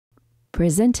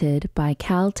Presented by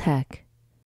Caltech.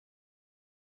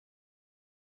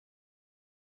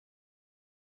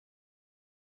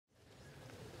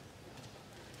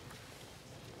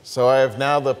 So I have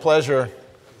now the pleasure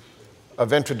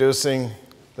of introducing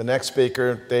the next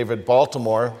speaker, David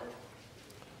Baltimore,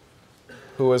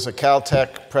 who is a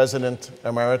Caltech President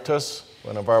Emeritus,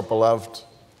 one of our beloved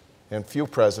and few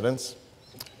presidents,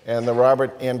 and the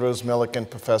Robert Andrews Millikan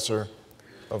Professor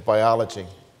of Biology.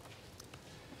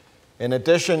 In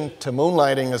addition to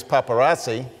moonlighting as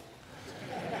paparazzi,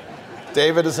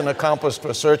 David is an accomplished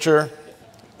researcher,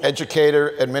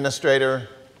 educator, administrator,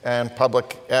 and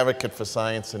public advocate for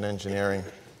science and engineering.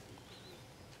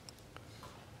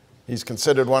 He's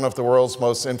considered one of the world's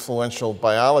most influential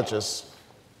biologists,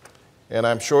 and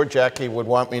I'm sure Jackie would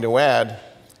want me to add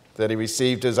that he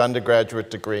received his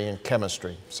undergraduate degree in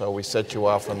chemistry. So we set you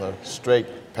off on the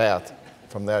straight path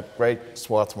from that great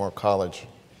Swarthmore College.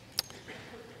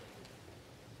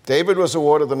 David was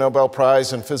awarded the Nobel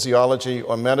Prize in Physiology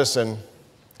or Medicine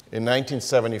in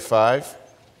 1975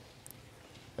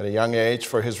 at a young age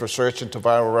for his research into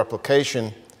viral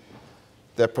replication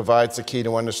that provides the key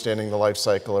to understanding the life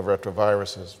cycle of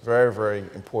retroviruses. Very, very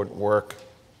important work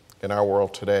in our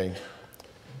world today.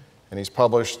 And he's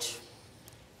published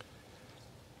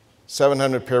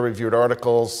 700 peer-reviewed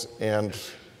articles and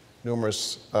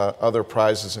numerous other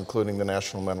prizes, including the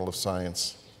National Medal of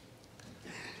Science.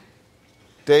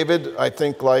 David, I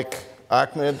think, like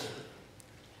Ahmed,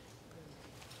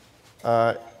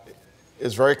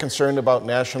 is very concerned about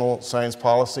national science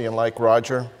policy, and like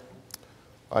Roger,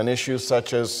 on issues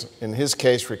such as, in his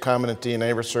case, recombinant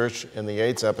DNA research and the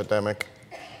AIDS epidemic.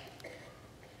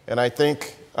 And I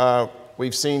think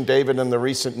we've seen David in the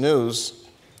recent news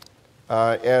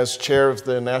as chair of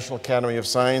the National Academy of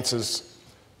Sciences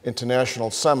International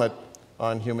Summit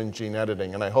on Human Gene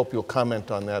Editing, and I hope you'll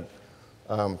comment on that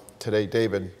today,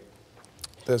 David.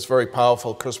 There's very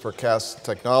powerful CRISPR-Cas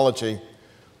technology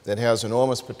that has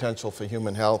enormous potential for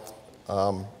human health,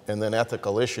 and then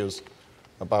ethical issues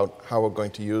about how we're going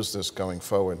to use this going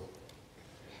forward.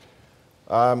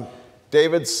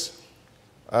 David's,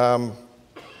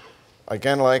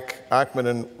 again, like Ahmed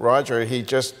and Roger, he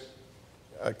just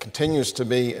continues to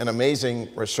be an amazing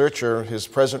researcher. His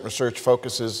present research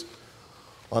focuses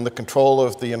on the control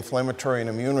of the inflammatory and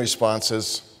immune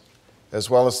responses, as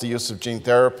well as the use of gene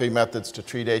therapy methods to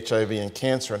treat HIV and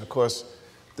cancer. And of course,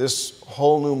 this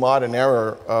whole new modern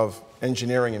era of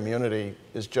engineering immunity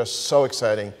is just so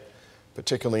exciting,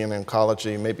 particularly in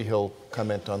oncology. Maybe he'll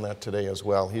comment on that today as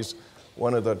well. He's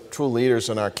one of the true leaders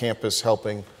on our campus,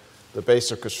 helping the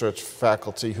basic research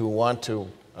faculty who want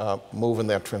to move in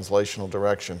that translational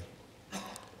direction.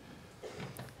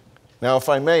 Now, if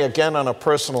I may, again, on a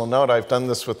personal note, I've done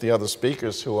this with the other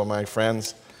speakers who are my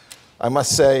friends. I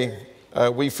must say,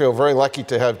 we feel very lucky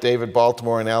to have David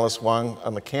Baltimore and Alice Wang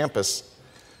on the campus,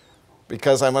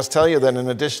 because I must tell you that in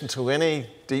addition to any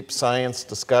deep science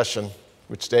discussion,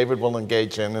 which David will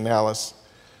engage in, and Alice,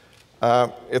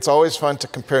 it's always fun to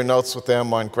compare notes with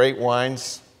them on great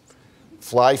wines,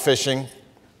 fly fishing,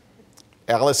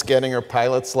 Alice getting her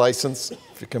pilot's license,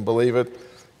 if you can believe it.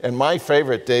 And my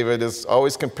favorite, David, is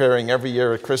always comparing every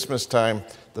year at Christmas time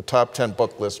the top 10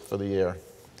 book list for the year.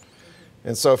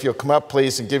 And so if you'll come up,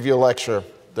 please, and give you a lecture,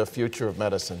 The Future of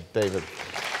Medicine. David.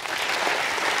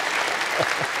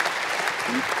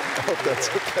 I hope that's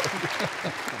okay.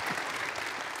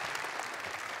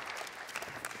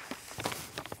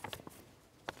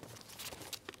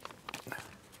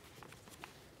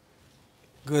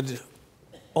 Good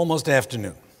almost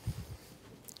afternoon.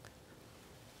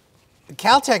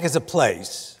 Caltech is a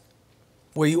place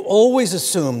where you always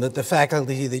assume that the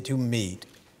faculty that you meet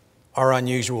are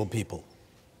unusual people.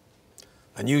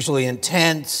 Unusually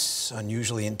intense,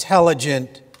 unusually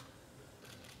intelligent,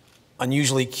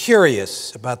 unusually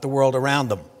curious about the world around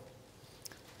them.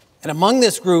 And among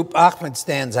this group, Ahmed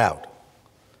stands out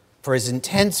for his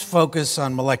intense focus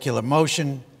on molecular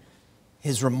motion,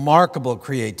 his remarkable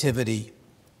creativity,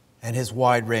 and his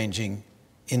wide-ranging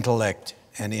intellect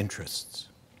and interests.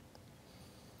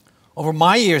 Over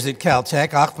my years at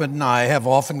Caltech, Ahmed and I have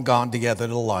often gone together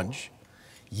to lunch,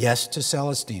 yes to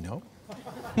Celestino,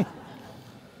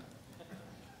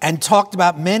 and talked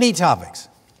about many topics.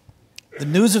 The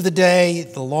news of the day,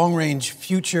 the long-range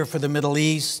future for the Middle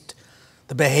East,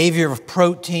 the behavior of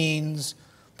proteins,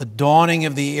 the dawning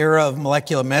of the era of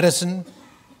molecular medicine,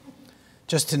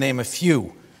 just to name a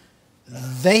few.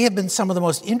 They have been some of the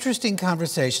most interesting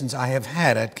conversations I have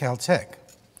had at Caltech.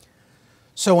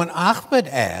 So when Ahmed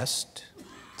asked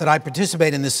that I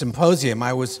participate in this symposium,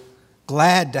 I was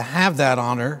glad to have that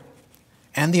honor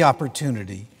and the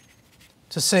opportunity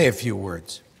to say a few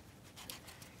words.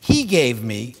 he gave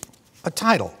me a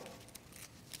title,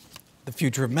 The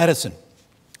Future of Medicine.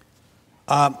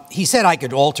 He said I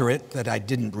could alter it, that I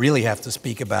didn't really have to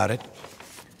speak about it.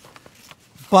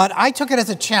 But I took it as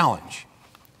a challenge.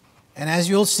 And as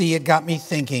you'll see, it got me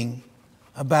thinking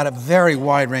about a very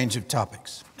wide range of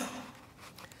topics.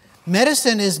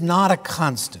 Medicine is not a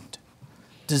constant.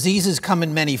 Diseases come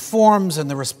in many forms, and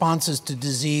the responses to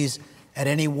disease at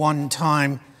any one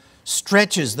time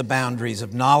stretches the boundaries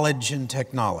of knowledge and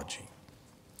technology.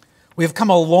 We have come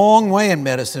a long way in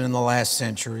medicine in the last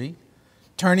century,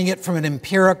 turning it from an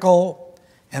empirical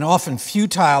and often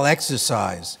futile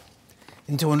exercise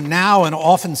into now an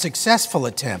often successful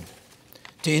attempt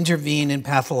to intervene in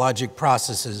pathologic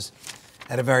processes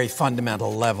at a very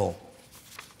fundamental level,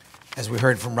 as we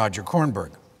heard from Roger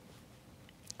Kornberg.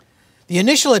 The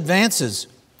initial advances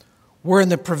were in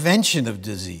the prevention of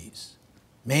disease,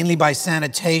 mainly by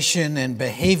sanitation and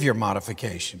behavior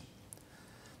modification,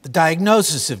 the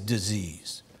diagnosis of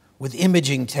disease with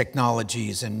imaging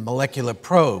technologies and molecular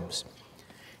probes,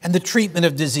 and the treatment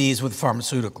of disease with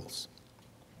pharmaceuticals.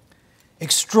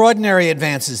 Extraordinary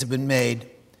advances have been made,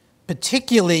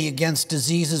 particularly against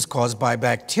diseases caused by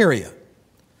bacteria,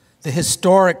 the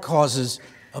historic causes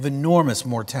of enormous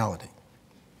mortality.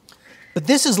 But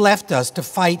this has left us to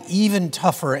fight even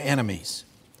tougher enemies: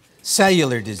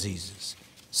 cellular diseases,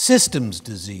 systems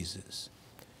diseases,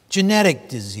 genetic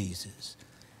diseases,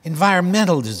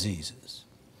 environmental diseases,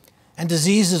 and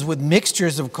diseases with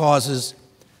mixtures of causes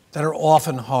that are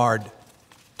often hard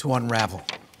to unravel.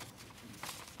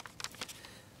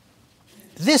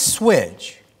 This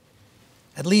switch,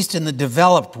 at least in the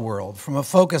developed world, from a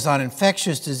focus on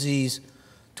infectious disease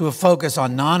to a focus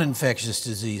on non-infectious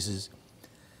diseases,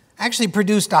 actually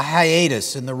produced a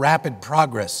hiatus in the rapid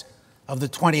progress of the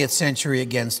 20th century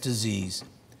against disease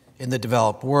in the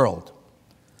developed world.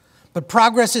 But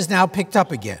progress is now picked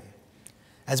up again,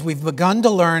 as we've begun to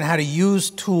learn how to use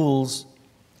tools,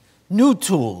 new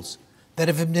tools, that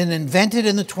have been invented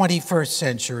in the 21st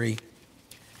century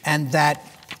and that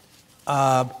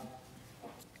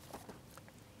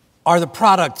are the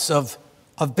products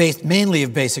mainly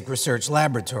of basic research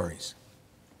laboratories.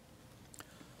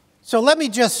 So let me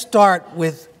just start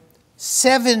with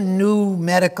 7 new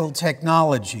medical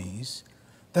technologies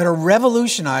that are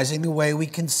revolutionizing the way we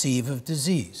conceive of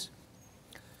disease.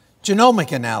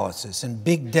 Genomic analysis and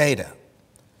big data.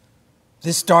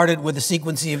 This started with the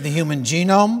sequencing of the human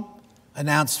genome,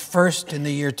 announced first in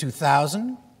the year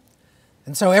 2000.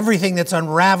 And so everything that's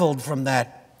unraveled from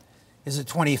that is a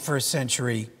 21st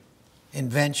century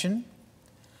invention.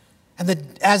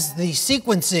 And as the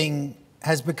sequencing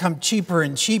has become cheaper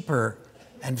and cheaper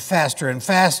and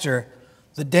faster,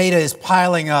 the data is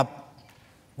piling up.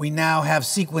 We now have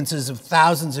sequences of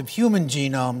thousands of human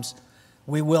genomes.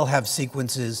 We will have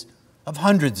sequences of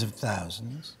hundreds of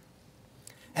thousands.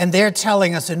 And they're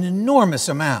telling us an enormous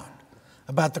amount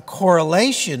about the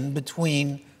correlation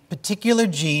between particular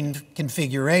gene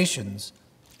configurations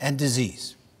and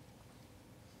disease.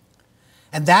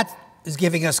 And that is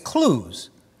giving us clues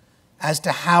as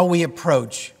to how we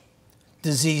approach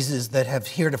diseases that have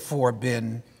heretofore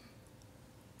been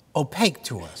opaque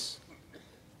to us.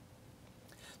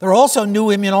 There are also new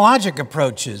immunologic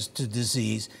approaches to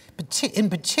disease, in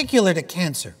particular to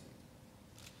cancer.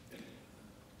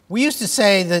 We used to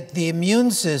say that the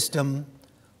immune system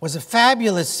was a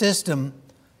fabulous system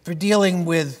for dealing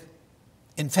with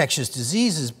infectious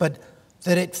diseases, but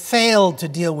that it failed to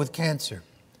deal with cancer.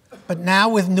 But now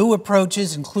with new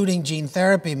approaches, including gene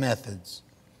therapy methods,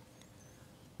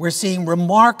 we're seeing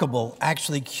remarkable,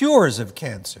 actually, cures of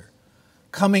cancer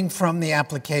coming from the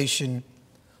application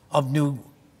of new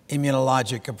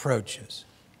immunologic approaches.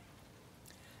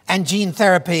 And gene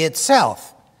therapy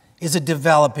itself is a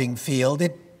developing field.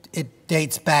 It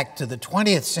dates back to the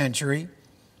 20th century.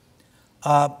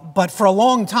 But for a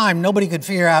long time, nobody could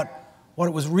figure out what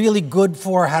it was really good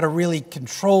for, how to really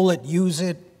control it, use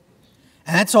it.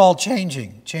 And that's all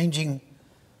changing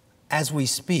as we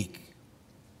speak.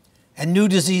 And new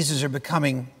diseases are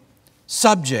becoming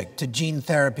subject to gene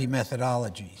therapy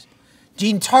methodologies.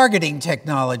 Gene targeting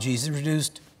technologies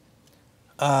introduced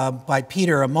by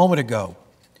Peter a moment ago.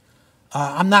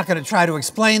 I'm not going to try to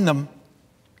explain them,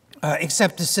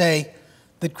 except to say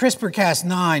that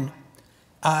CRISPR-Cas9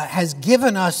 has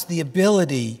given us the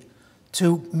ability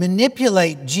to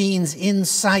manipulate genes in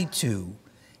situ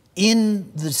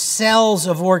in the cells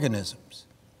of organisms.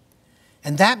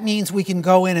 And that means we can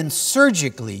go in and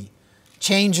surgically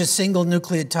change a single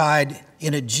nucleotide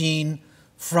in a gene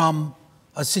from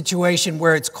a situation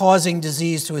where it's causing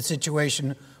disease to a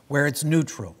situation where it's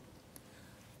neutral.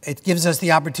 It gives us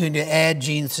the opportunity to add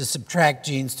genes, to subtract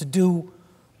genes, to do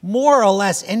more or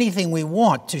less anything we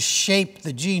want to shape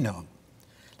the genome.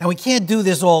 Now, we can't do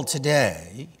this all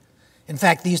today. In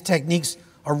fact, these techniques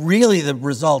are really the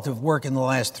result of work in the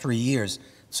last 3 years,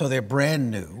 so they're brand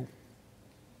new.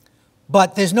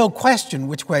 But there's no question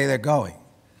which way they're going.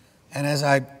 And as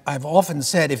I've often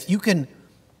said, if you can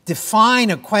define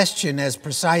a question as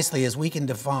precisely as we can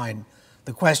define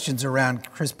the questions around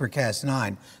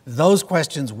CRISPR-Cas9, those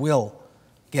questions will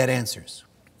get answers.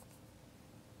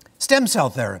 Stem cell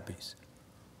therapies.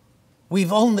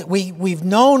 We've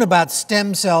known about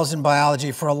stem cells in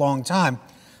biology for a long time,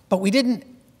 but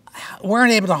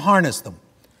weren't able to harness them.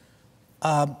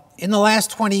 In the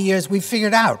last 20 years, we've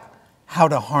figured out how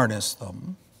to harness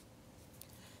them.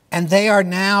 And they are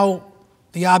now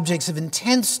the objects of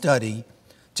intense study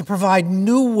to provide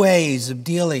new ways of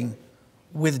dealing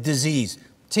with disease,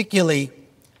 particularly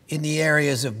in the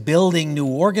areas of building new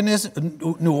organs,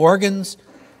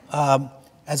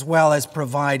 as well as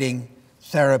providing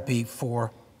therapy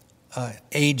for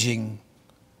aging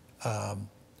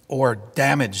or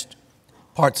damaged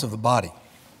parts of the body.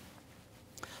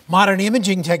 Modern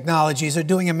imaging technologies are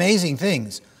doing amazing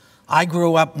things. I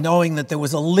grew up knowing that there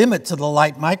was a limit to the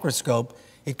light microscope.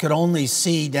 It could only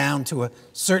see down to a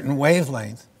certain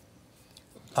wavelength.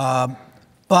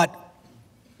 But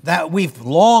that we've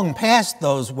long passed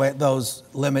those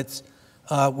limits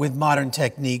with modern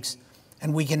techniques,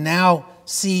 and we can now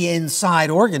see inside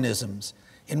organisms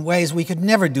in ways we could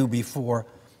never do before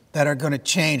that are going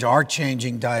to are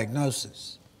changing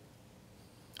diagnosis.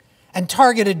 And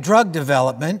targeted drug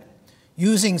development,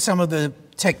 using some of the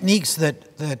techniques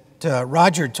that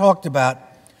Roger talked about,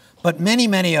 but many,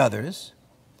 many others,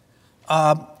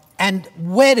 and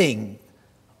wedding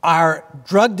our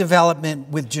drug development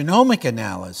with genomic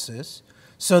analysis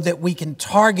so that we can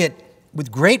target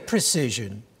with great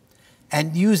precision,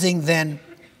 and using then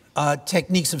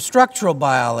techniques of structural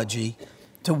biology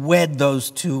to wed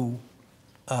those two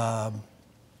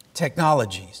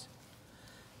technologies.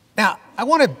 Now, I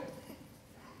want to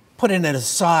put in an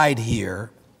aside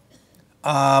here,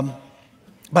 but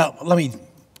let me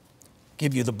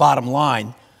give you the bottom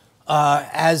line.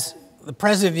 As the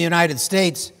President of the United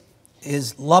States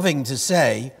is loving to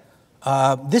say,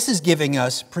 this is giving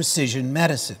us precision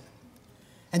medicine.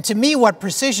 And to me, what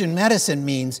precision medicine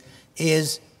means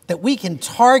is that we can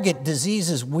target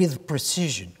diseases with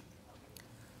precision,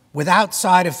 without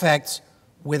side effects,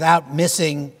 without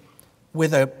missing,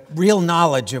 with a real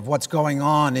knowledge of what's going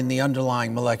on in the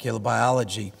underlying molecular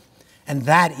biology. And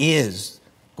that is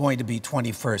going to be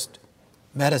 21st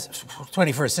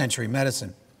century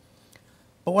medicine.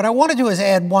 But what I want to do is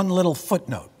add one little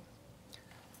footnote.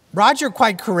 Roger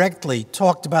quite correctly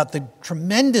talked about the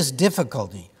tremendous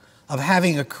difficulty of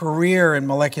having a career in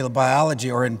molecular biology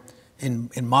or in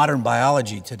modern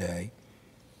biology today.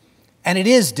 And it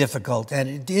is difficult, and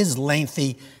it is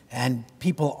lengthy, and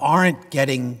people aren't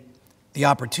getting the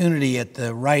opportunity at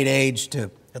the right age, to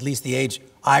at least the age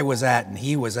I was at and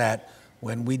he was at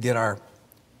when we did our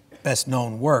best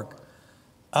known work.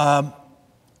 But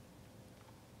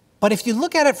if you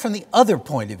look at it from the other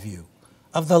point of view,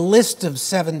 of the list of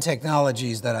 7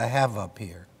 technologies that I have up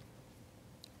here,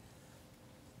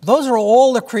 those are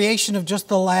all the creation of just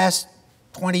the last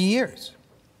 20 years.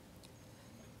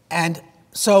 And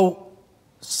so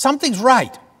something's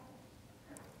right.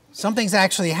 Something's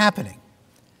actually happening.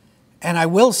 And I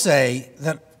will say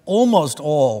that almost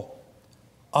all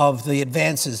of the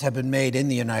advances have been made in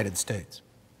the United States.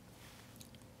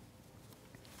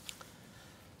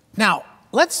 Now,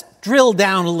 let's drill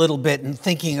down a little bit in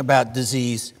thinking about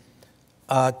disease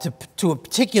to a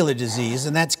particular disease,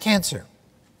 and that's cancer.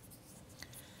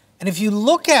 And if you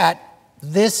look at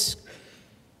this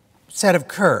set of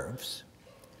curves,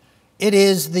 it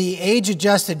is the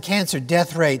age-adjusted cancer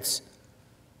death rates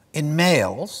in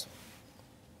males.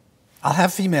 I'll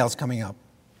have females coming up.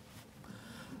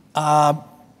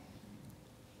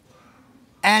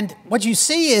 And what you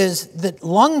see is that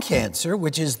lung cancer,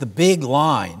 which is the big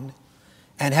line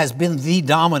and has been the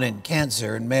dominant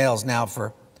cancer in males now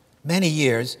for many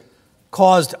years,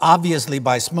 caused obviously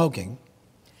by smoking,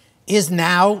 is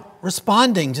now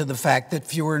responding to the fact that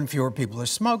fewer and fewer people are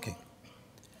smoking.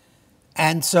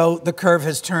 And so the curve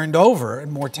has turned over,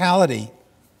 and mortality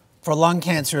for lung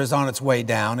cancer is on its way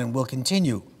down and will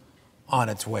continue on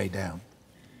its way down.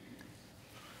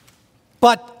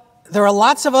 But there are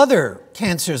lots of other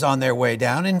cancers on their way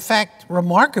down. In fact,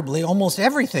 remarkably, almost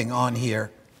everything on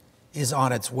here is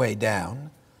on its way down,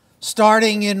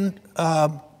 starting in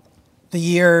the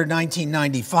year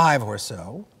 1995 or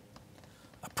so.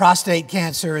 Prostate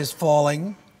cancer is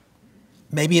falling.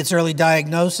 Maybe it's early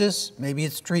diagnosis, maybe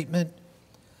it's treatment.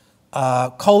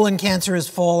 Colon cancer is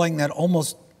falling. That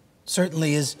almost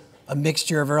certainly is a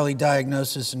mixture of early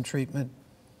diagnosis and treatment.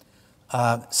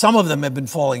 Some of them have been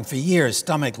falling for years.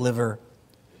 Stomach, liver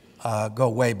go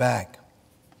way back.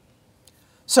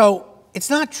 So it's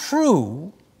not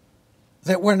true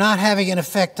that we're not having an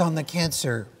effect on the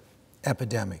cancer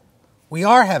epidemic. We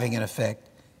are having an effect.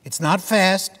 It's not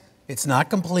fast. It's not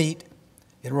complete.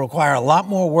 It'll require a lot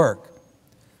more work,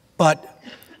 but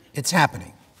it's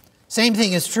happening. Same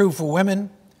thing is true for women.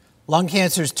 Lung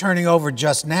cancer is turning over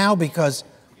just now because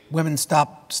women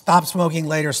stopped smoking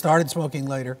later, started smoking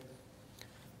later.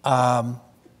 But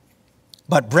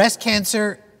breast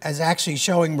cancer is actually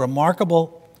showing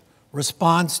remarkable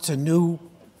response to new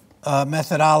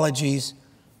methodologies,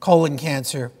 colon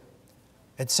cancer,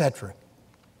 etc.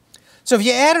 So if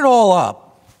you add it all up,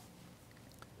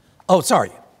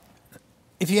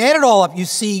 if you add it all up, you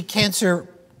see cancer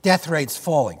death rates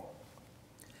falling,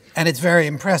 and it's very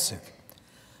impressive.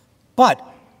 But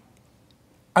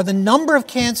are the number of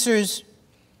cancers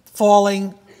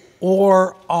falling,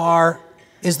 or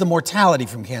is the mortality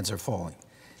from cancer falling?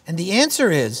 And the answer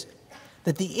is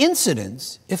that the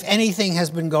incidence, if anything, has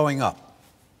been going up.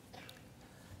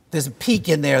 There's a peak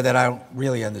in there that I don't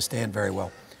really understand very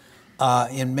well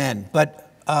in men, but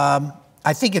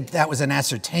I think that was an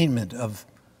ascertainment of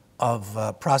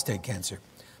prostate cancer.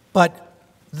 But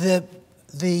the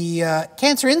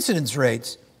cancer incidence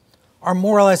rates are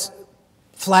more or less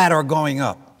flat or going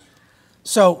up.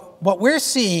 So what we're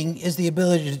seeing is the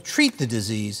ability to treat the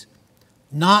disease,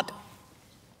 not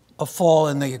a fall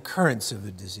in the occurrence of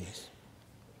the disease.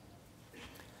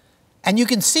 And you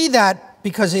can see that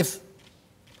because if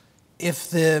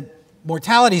the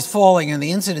mortality is falling and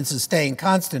the incidence is staying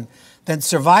constant, then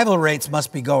survival rates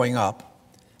must be going up.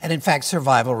 And in fact,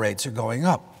 survival rates are going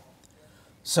up.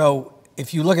 So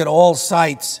if you look at all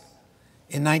sites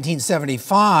in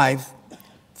 1975,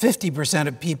 50%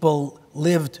 of people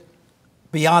lived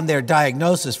beyond their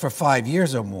diagnosis for 5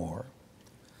 years or more.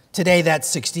 Today,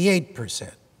 that's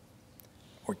 68%.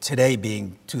 Or today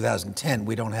being 2010,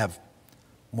 I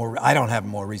don't have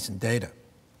more recent data.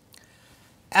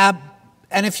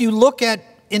 And if you look at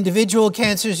individual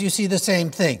cancers, you see the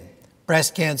same thing.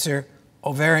 Breast cancer,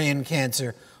 ovarian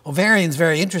cancer. Ovarian is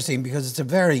very interesting because it's a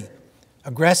very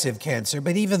aggressive cancer,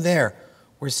 but even there,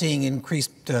 we're seeing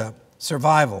increased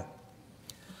survival.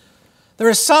 There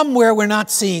are some where we're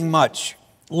not seeing much.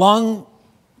 Lung,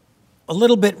 a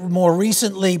little bit more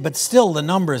recently, but still the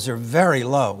numbers are very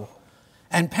low.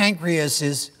 And pancreas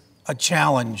is a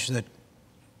challenge that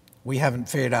we haven't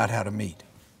figured out how to meet.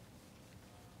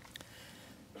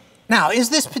 Now, is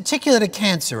this particular to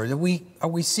cancer? Are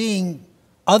we seeing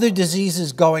other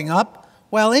diseases going up?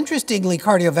 Well, interestingly,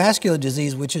 cardiovascular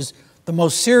disease, which is the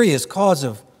most serious cause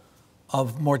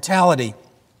of mortality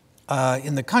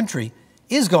in the country,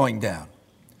 is going down.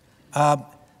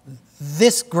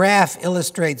 This graph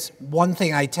illustrates one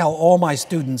thing I tell all my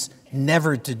students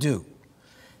never to do,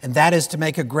 and that is to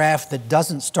make a graph that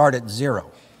doesn't start at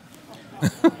 0,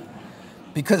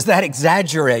 because that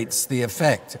exaggerates the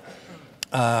effect.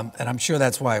 And I'm sure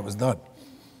that's why it was done.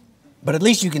 But at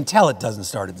least you can tell it doesn't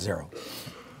start at 0.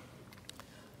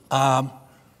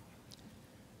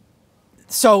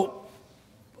 So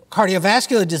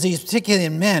cardiovascular disease, particularly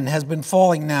in men, has been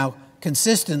falling now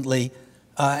consistently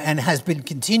and has been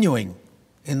continuing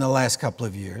in the last couple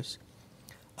of years.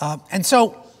 And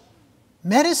so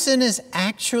medicine is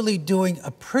actually doing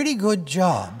a pretty good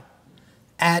job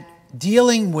at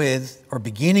dealing with, or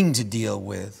beginning to deal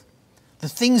with, the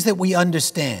things that we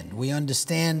understand. We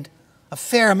understand a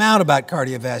fair amount about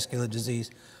cardiovascular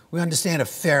disease. We understand a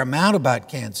fair amount about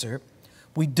cancer.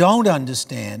 We don't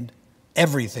understand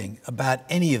everything about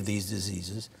any of these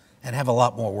diseases and have a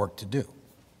lot more work to do.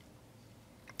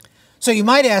 So you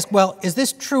might ask, well, is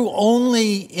this true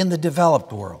only in the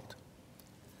developed world?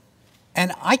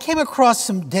 And I came across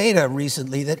some data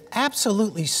recently that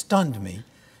absolutely stunned me,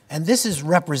 and this is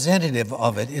representative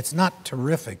of it. It's not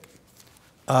terrific.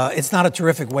 It's not a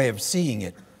terrific way of seeing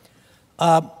it.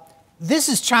 This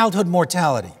is childhood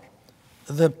mortality,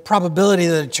 the probability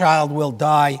that a child will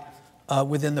die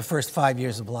within the first 5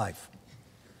 years of life.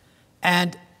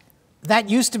 And that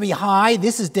used to be high.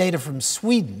 This is data from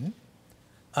Sweden,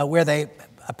 where they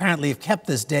apparently have kept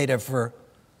this data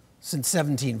since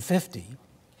 1750.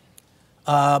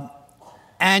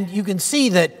 And you can see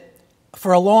that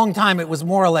for a long time it was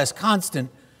more or less constant,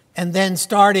 and then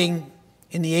starting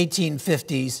in the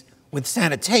 1850s with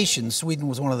sanitation, Sweden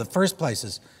was one of the first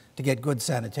places to get good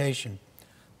sanitation,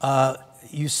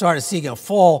 you started seeing a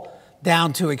fall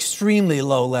down to extremely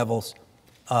low levels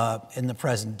in the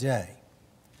present day.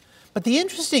 But the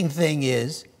interesting thing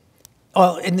is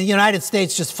Well, in the United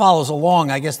States, just follows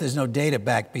along. I guess there's no data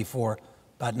back before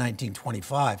about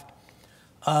 1925.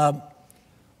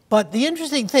 But the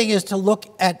interesting thing is to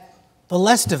look at the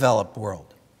less developed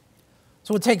world.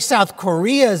 So we'll take South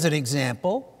Korea as an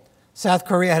example. South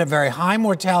Korea had a very high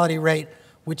mortality rate,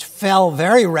 which fell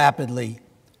very rapidly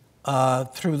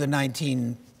through the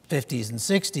 1950s and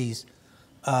 60s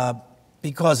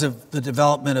because of the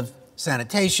development of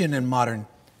sanitation and modern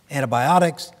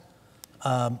antibiotics.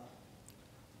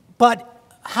 But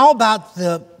how about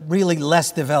the really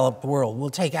less developed world? We'll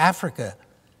take Africa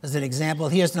as an example.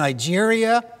 Here's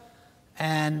Nigeria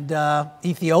and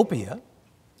Ethiopia.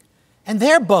 And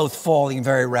they're both falling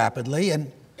very rapidly.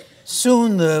 And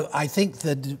soon, I think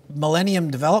the Millennium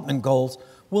Development Goals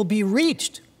will be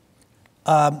reached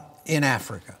in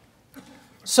Africa.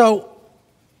 So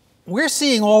we're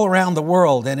seeing all around the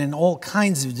world and in all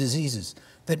kinds of diseases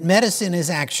that medicine is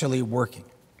actually working.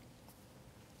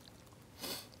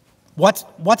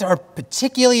 What are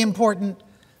particularly important?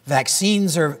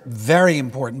 Vaccines are very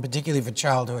important, particularly for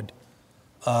childhood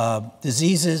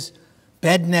diseases.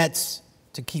 Bed nets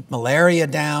to keep malaria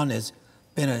down has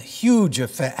been a huge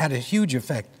effect, had a huge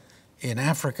effect in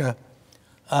Africa.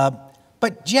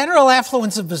 But general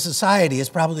affluence of the society is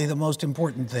probably the most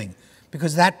important thing,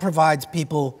 because that provides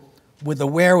people with the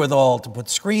wherewithal to put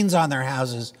screens on their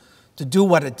houses, to do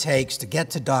what it takes to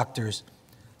get to doctors,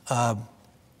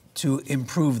 to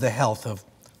improve the health of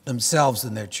themselves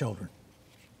and their children.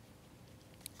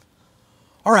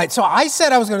 All right, so I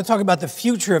said I was going to talk about the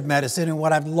future of medicine, and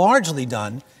what I've largely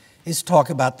done is talk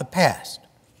about the past.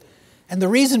 And the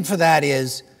reason for that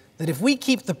is that if we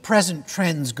keep the present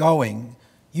trends going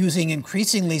using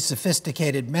increasingly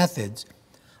sophisticated methods,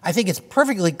 I think it's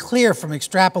perfectly clear from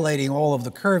extrapolating all of the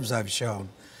curves I've shown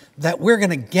that we're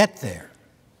going to get there,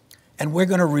 and we're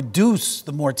going to reduce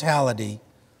the mortality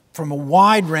from a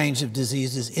wide range of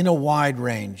diseases in a wide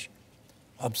range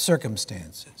of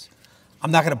circumstances.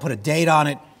 I'm not going to put a date on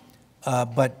it,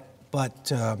 but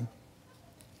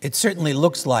it certainly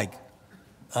looks like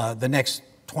the next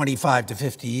 25 to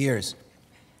 50 years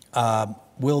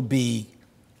will be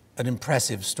an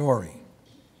impressive story.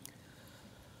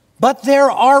 But there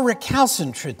are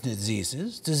recalcitrant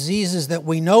diseases that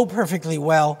we know perfectly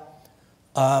well,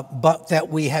 but that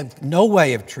we have no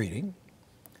way of treating,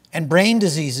 and brain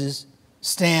diseases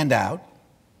stand out.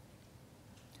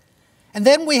 And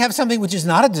then we have something which is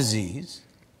not a disease,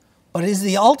 but is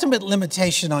the ultimate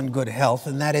limitation on good health,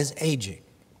 and that is aging.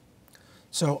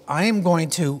 So I am going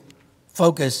to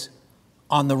focus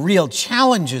on the real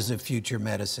challenges of future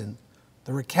medicine,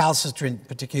 the recalcitrant,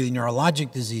 particularly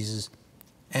neurologic diseases,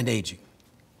 and aging.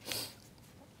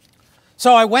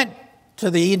 So I went to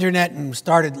the internet and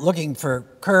started looking for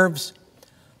curves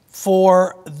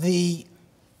for the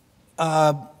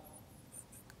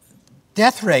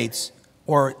death rates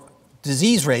or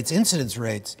disease rates, incidence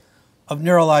rates of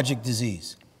neurologic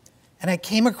disease. And I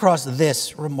came across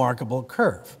this remarkable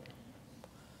curve,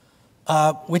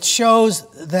 which shows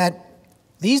that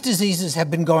these diseases have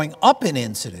been going up in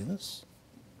incidence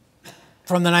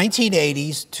from the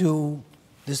 1980s to,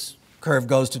 this curve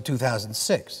goes to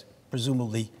 2006,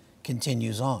 presumably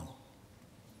continues on.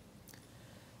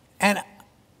 And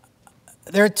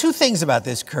there are two things about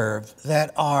this curve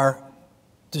that are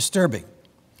disturbing.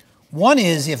 One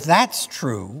is, if that's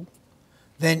true,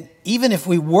 then even if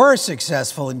we were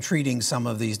successful in treating some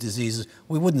of these diseases,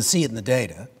 we wouldn't see it in the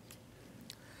data.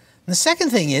 And the second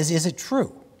thing is it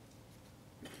true?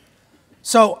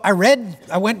 So I went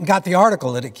and got the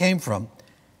article that it came from,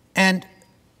 and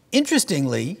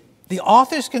interestingly, the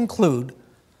authors conclude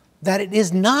that it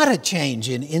is not a change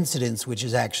in incidence which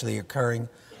is actually occurring,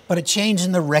 but a change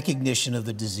in the recognition of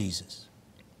the diseases.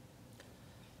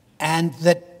 And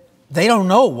that they don't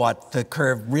know what the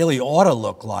curve really ought to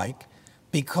look like,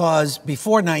 because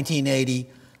before 1980,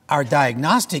 our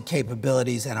diagnostic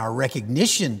capabilities and our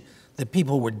recognition that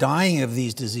people were dying of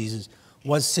these diseases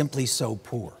was simply so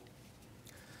poor.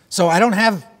 So I don't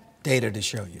have data to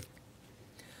show you.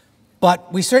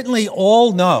 But we certainly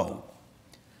all know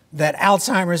that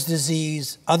Alzheimer's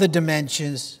disease, other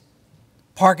dementias,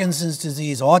 Parkinson's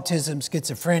disease, autism,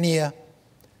 schizophrenia,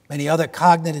 many other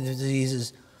cognitive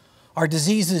diseases are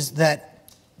diseases that,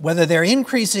 whether they're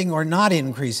increasing or not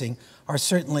increasing, are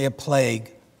certainly a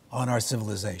plague on our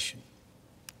civilization.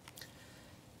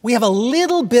 We have a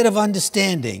little bit of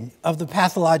understanding of the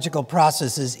pathological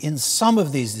processes in some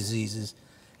of these diseases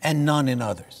and none in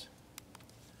others.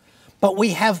 But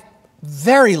we have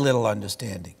very little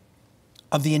understanding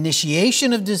of the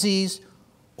initiation of disease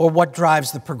or what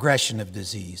drives the progression of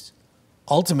disease,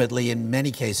 ultimately, in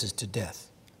many cases, to death.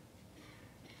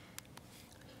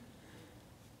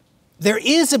 there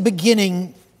is a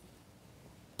beginning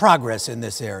progress in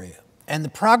this area. And the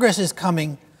progress is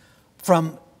coming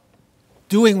from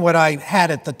doing what I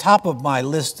had at the top of my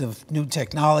list of new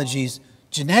technologies,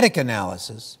 genetic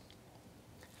analysis.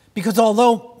 Because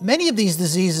although many of these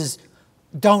diseases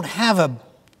don't have a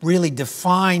really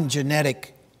defined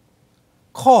genetic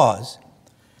cause,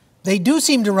 they do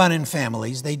seem to run in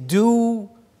families. They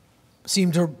do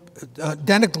seem to,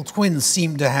 identical twins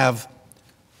seem to have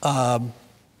of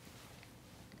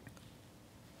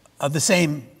the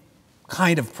same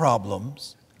kind of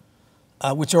problems,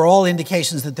 which are all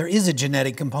indications that there is a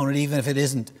genetic component, even if it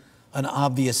isn't an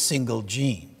obvious single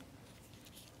gene.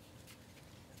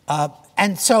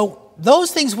 And so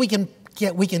those things we can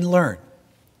learn.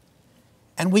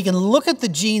 And we can look at the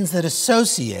genes that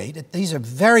associate. These are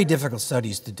very difficult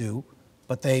studies to do,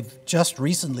 but they've just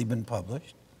recently been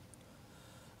published.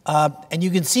 And you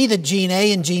can see that gene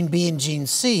A and gene B and gene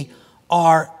C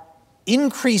are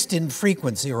increased in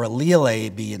frequency, or allele A,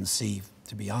 B, and C,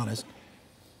 to be honest,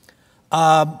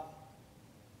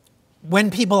 when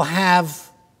people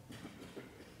have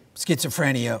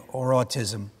schizophrenia or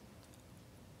autism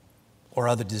or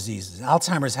other diseases.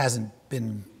 Alzheimer's hasn't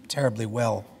been terribly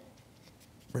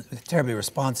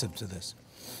responsive to this.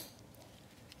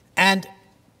 And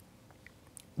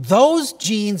those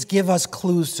genes give us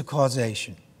clues to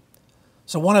causation.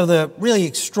 So one of the really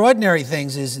extraordinary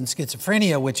things is in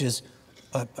schizophrenia, which is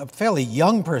a fairly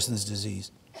young person's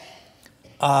disease,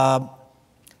 that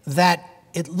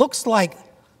it looks like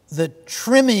the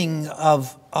trimming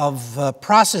of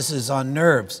processes on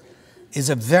nerves is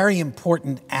a very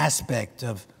important aspect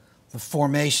of the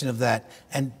formation of that.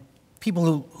 And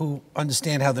people who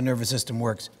understand how the nervous system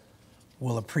works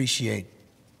will appreciate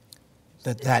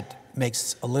that that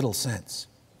makes a little sense.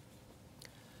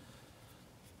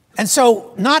 And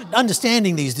so, not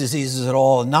understanding these diseases at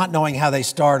all, and not knowing how they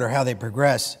start or how they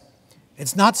progress,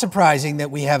 it's not surprising that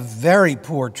we have very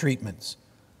poor treatments.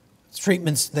 It's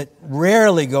treatments that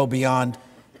rarely go beyond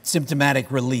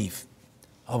symptomatic relief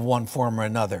of one form or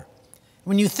another.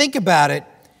 When you think about it,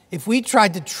 if we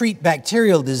tried to treat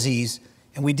bacterial disease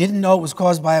and we didn't know it was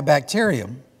caused by a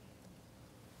bacterium,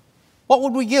 what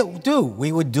would we do?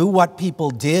 We would do what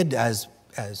people did, as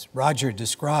Roger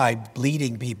described,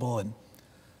 bleeding people and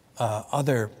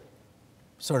other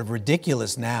sort of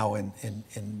ridiculous now in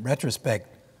retrospect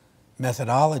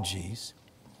methodologies.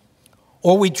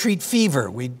 Or we'd treat fever.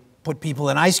 We'd put people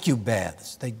in ice cube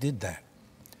baths. They did that.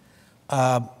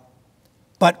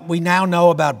 But we now know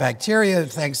about bacteria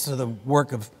thanks to the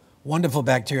work of wonderful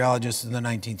bacteriologists in the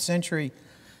 19th century,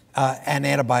 and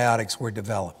antibiotics were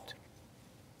developed.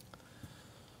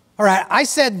 All right, I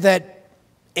said that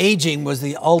aging was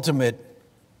the ultimate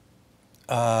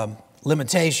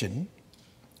limitation,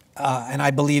 and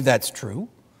I believe that's true.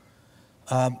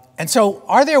 And so,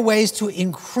 are there ways to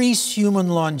increase human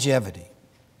longevity?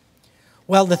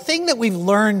 Well, the thing that we've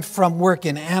learned from work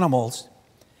in animals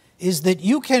is that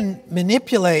you can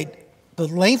manipulate the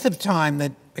length of time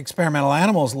that experimental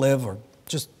animals live, or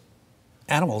just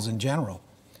animals in general,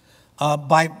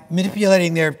 by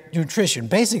manipulating their nutrition,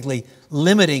 basically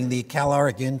limiting the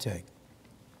caloric intake.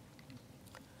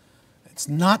 It's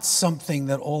not something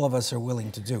that all of us are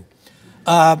willing to do.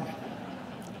 And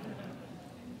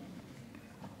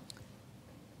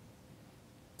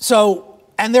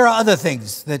there are other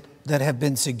things that have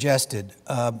been suggested,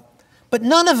 but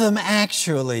none of them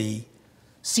actually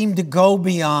seem to go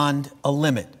beyond a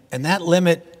limit. And that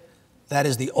limit, that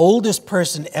is the oldest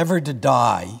person ever to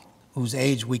die, whose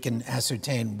age we can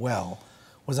ascertain well,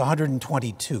 was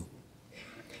 122.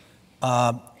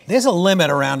 There's a limit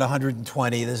around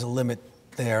 120. There's a limit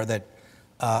there that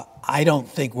I don't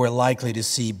think we're likely to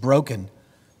see broken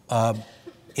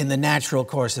in the natural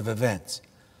course of events.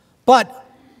 But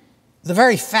the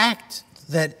very fact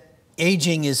that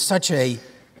aging is such a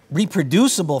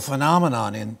reproducible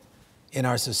phenomenon in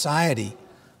our society,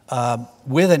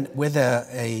 with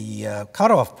a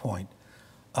cutoff point,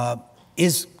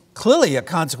 is clearly a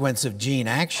consequence of gene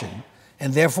action,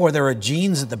 and therefore there are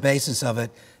genes at the basis of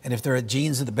it, and if there are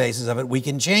genes at the basis of it, we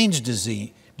can change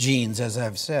genes, as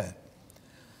I've said.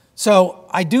 So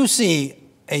I do see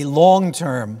a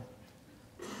long-term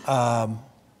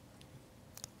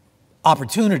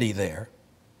opportunity there,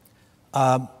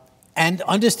 and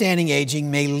understanding aging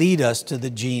may lead us to the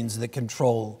genes that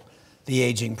control the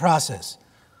aging process.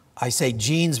 I say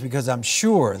genes because I'm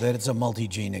sure that it's a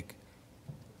multigenic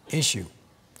issue.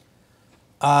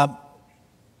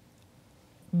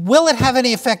 Will it have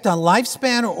any effect on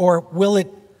lifespan, or will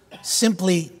it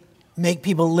simply make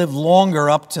people live longer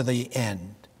up to the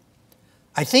end?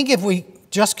 I think if we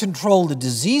just control the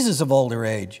diseases of older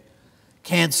age,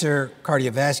 cancer,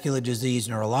 cardiovascular disease,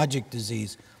 neurologic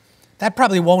disease, that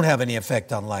probably won't have any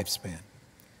effect on lifespan.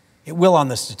 It will on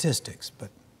the statistics, but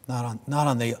not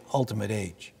on the ultimate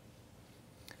age.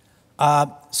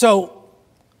 So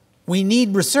we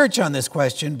need research on this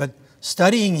question, but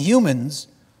studying humans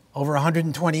over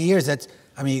 120 years,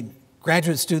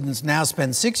 graduate students now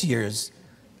spend 6 years,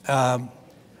 and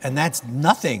that's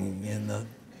nothing in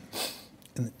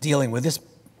dealing with this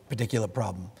particular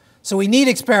problem. So we need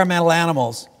experimental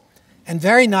animals, and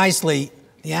very nicely,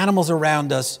 the animals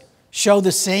around us show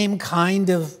the same kind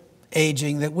of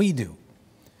aging that we do.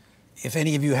 If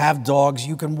any of you have dogs,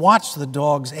 you can watch the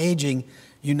dog's aging.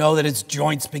 You know that its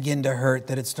joints begin to hurt,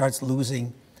 that it starts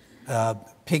losing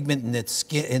pigment in its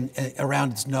skin,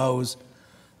 around its nose.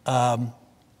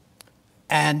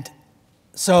 And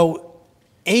so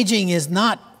aging is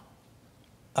not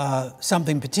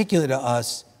something particular to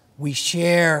us. We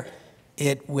share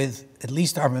it with at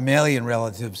least our mammalian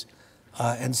relatives.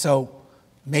 And so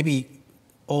maybe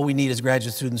all we need is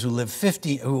graduate students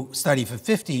who study for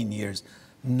 15 years,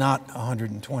 not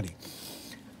 120.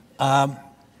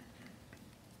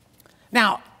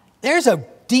 Now, there's a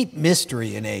deep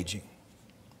mystery in aging,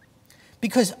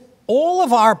 because all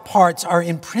of our parts are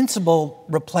in principle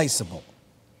replaceable.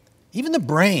 Even the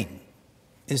brain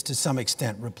is to some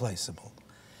extent replaceable.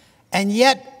 And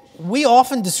yet, we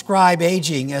often describe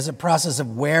aging as a process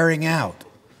of wearing out.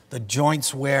 The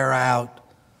joints wear out,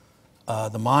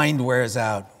 the mind wears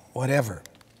out, whatever.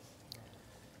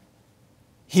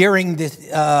 Hearing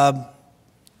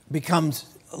becomes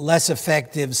less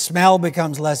effective, smell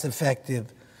becomes less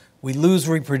effective, we lose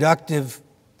reproductive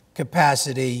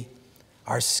capacity,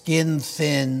 our skin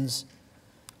thins,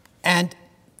 and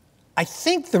I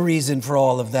think the reason for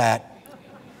all of that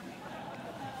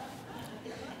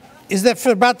is that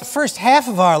for about the first half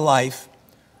of our life,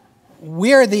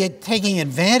 we're taking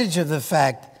advantage of the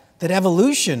fact that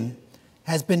evolution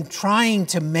has been trying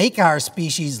to make our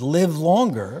species live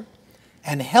longer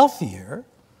and healthier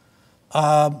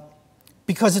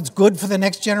because it's good for the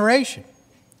next generation.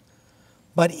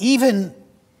 But even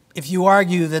if you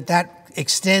argue that that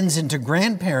extends into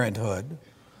grandparenthood,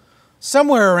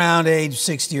 somewhere around age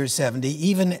 60 or 70,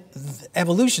 even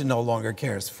evolution no longer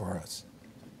cares for us.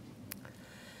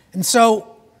 And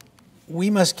so we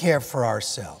must care for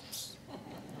ourselves.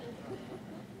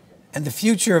 And the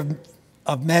future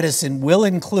of medicine will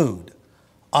include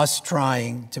us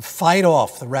trying to fight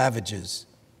off the ravages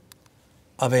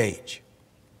of age.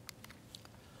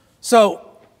 So,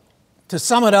 to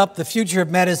sum it up, the future of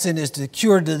medicine is to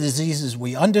cure the diseases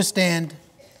we understand,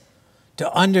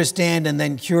 to understand and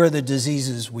then cure the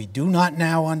diseases we do not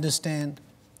now understand,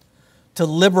 to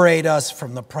liberate us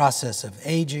from the process of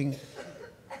aging.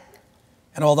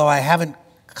 And although I haven't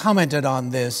commented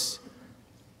on this,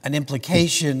 an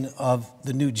implication of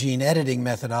the new gene editing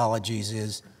methodologies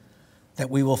is that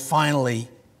we will finally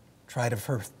try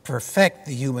to perfect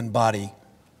the human body,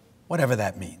 whatever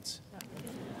that means.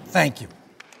 Thank you.